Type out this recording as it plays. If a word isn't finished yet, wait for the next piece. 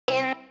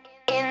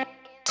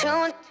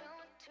tune,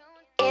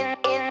 in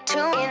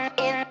tune,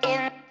 in tune,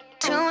 in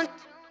tune,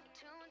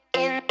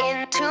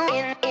 in tune,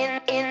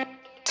 in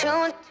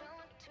tune,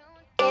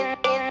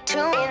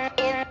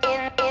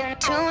 in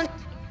tune.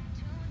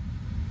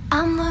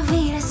 I'm the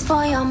Venus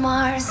for your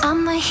Mars,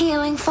 I'm the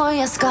healing for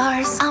your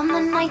scars, I'm the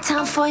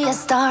nighttime for your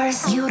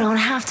stars. You don't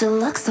have to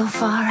look so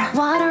far.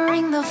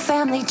 Watering the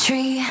family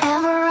tree,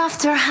 ever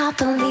after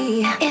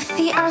happily. If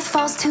the earth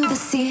falls to the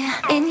sea,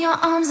 in your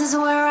arms is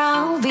where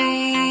I'll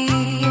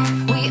be.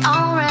 We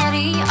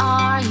already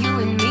are, you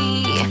and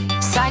me,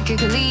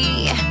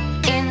 psychically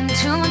in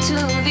tune to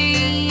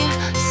the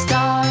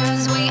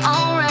stars. We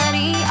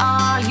already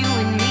are, you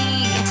and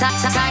me,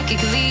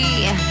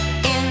 psychically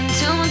in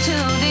tune to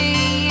the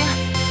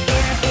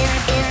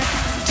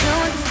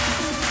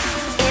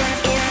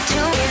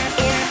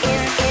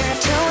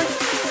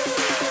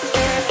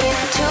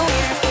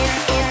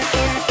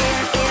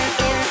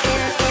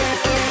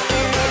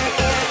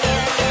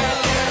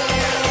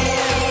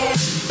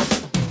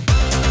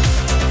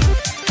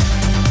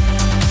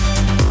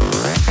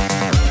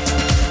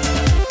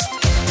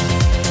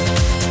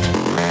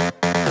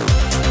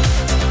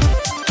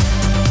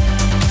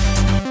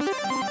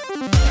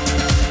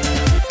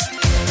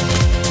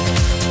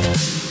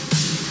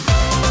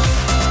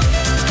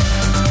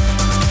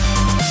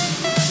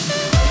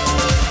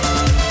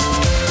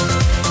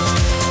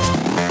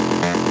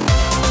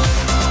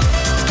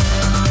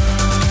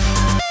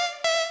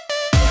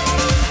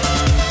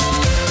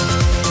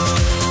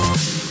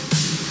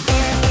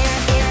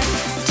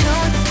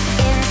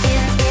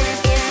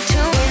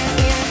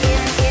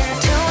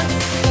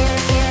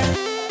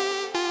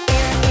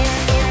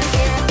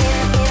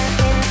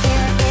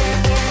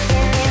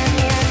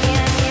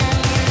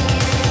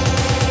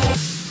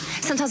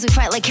we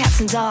fight like cats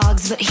and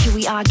dogs, but here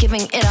we are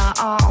giving it our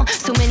all.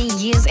 So many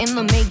years in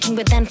the making,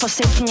 but then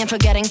forsaking and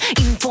forgetting.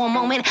 Even for a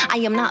moment, I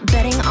am not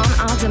betting on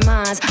our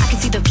demise. I can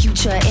see the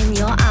future in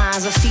your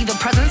eyes. I see the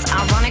presence,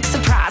 ironic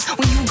surprise.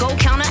 When you go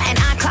counter and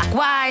I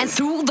clockwise, and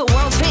through the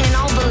world's pain and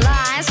all the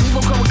lies, we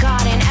will grow a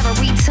garden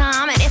every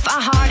time. And if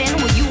I harden,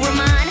 will you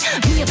remind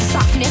me of the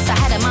softness I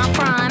had in my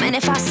prime? And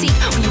if I seek,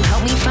 will you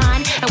help me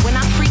find? And when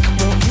I freak,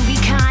 won't you be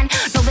kind?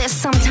 No, there's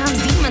sometimes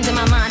demons in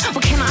my mind.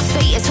 What can I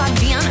say? It's hard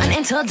being an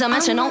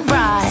interdimensional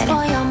ride.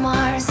 For your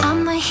Mars,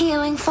 I'm the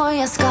healing for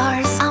your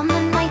scars, I'm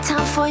the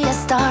nighttime for your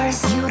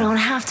stars. You don't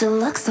have to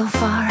look so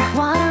far.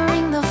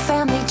 Watering the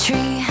family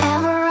tree,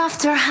 ever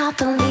after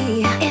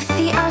happily. If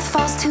the earth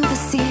falls to the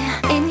sea,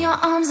 in your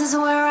arms is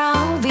where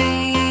I'll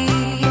be.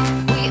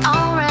 We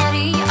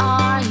already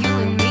are, you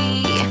and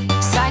me,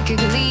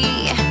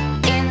 psychically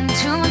in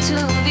tune to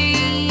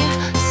the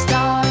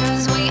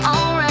stars. We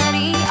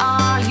already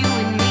are, you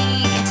and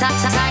me,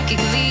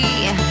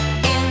 psychically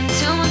in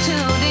tune to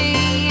the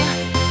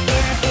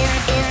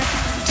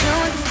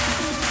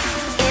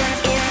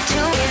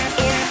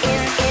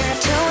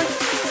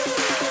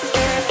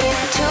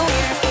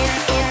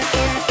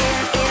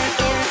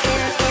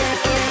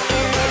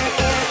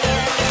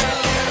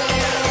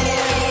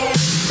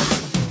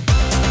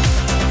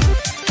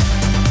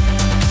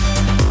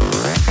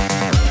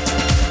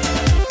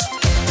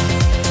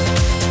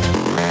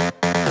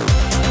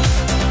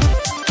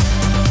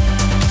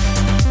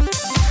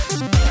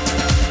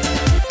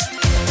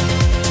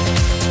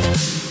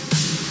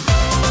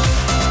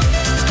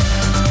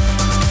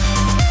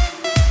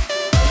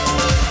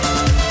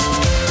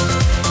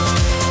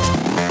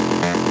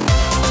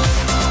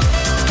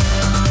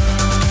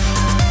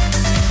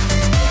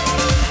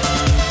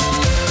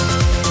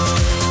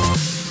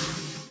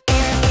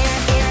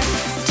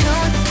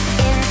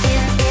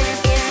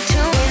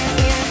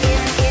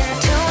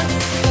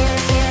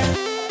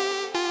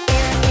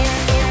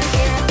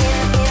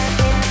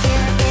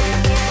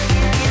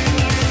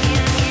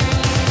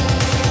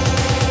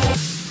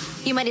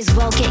might as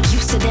well get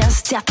used to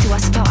this. Death to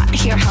us apart,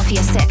 here healthy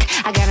or sick.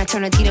 I got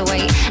eternity to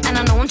wait, and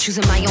I know I'm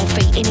choosing my own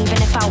fate. And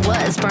even if I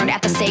was burned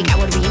at the stake, I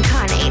would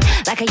reincarnate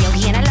like a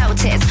yogi in a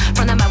lotus.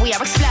 From the mud we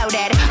are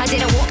exploded. I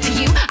didn't walk to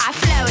you, I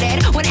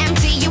floated. When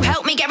empty, you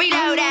helped me get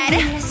reloaded. I'm the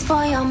Venus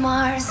for your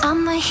Mars,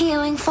 I'm the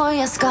healing for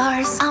your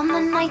scars, I'm the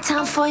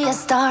nighttime for your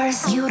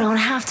stars. You don't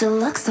have to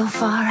look so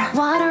far.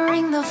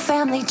 Watering the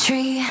family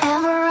tree,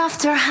 ever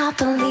after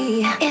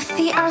happily. If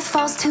the earth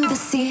falls to the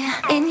sea,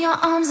 in your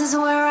arms is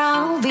where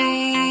I'll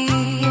be.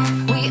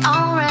 We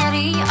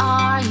already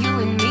are, you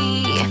and me,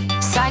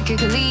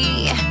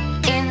 psychically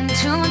in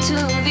tune to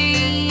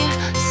the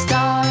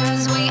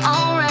stars. We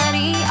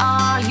already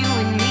are, you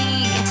and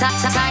me,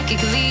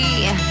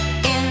 psychically